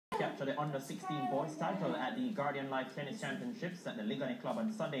capture the under-16 boys title at the Guardian Life Tennis Championships at the Ligoni Club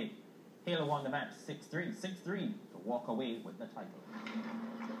on Sunday. Hale won the match 6-3 to walk away with the title.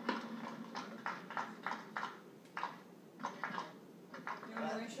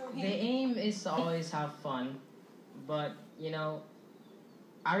 The aim is to always have fun, but, you know,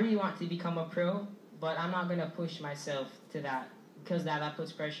 I really want to become a pro, but I'm not going to push myself to that, because that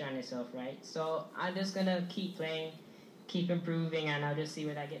puts pressure on yourself, right? So I'm just going to keep playing, keep improving, and I'll just see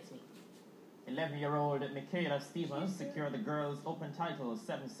where that gets me. 11-year-old Michaela Stevens secured the girls' open title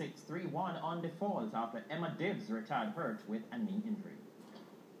 7-6, 3-1 on default after Emma Dibbs retired hurt with a knee injury.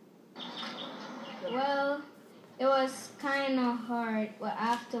 Well, it was kind of hard, but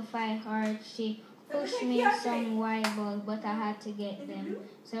after 5 hard, she pushed me some wide balls, but I had to get them,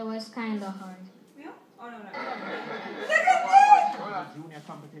 so it was kind of hard. The junior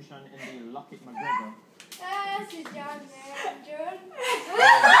competition in the Lockett McGregor. This is John, man.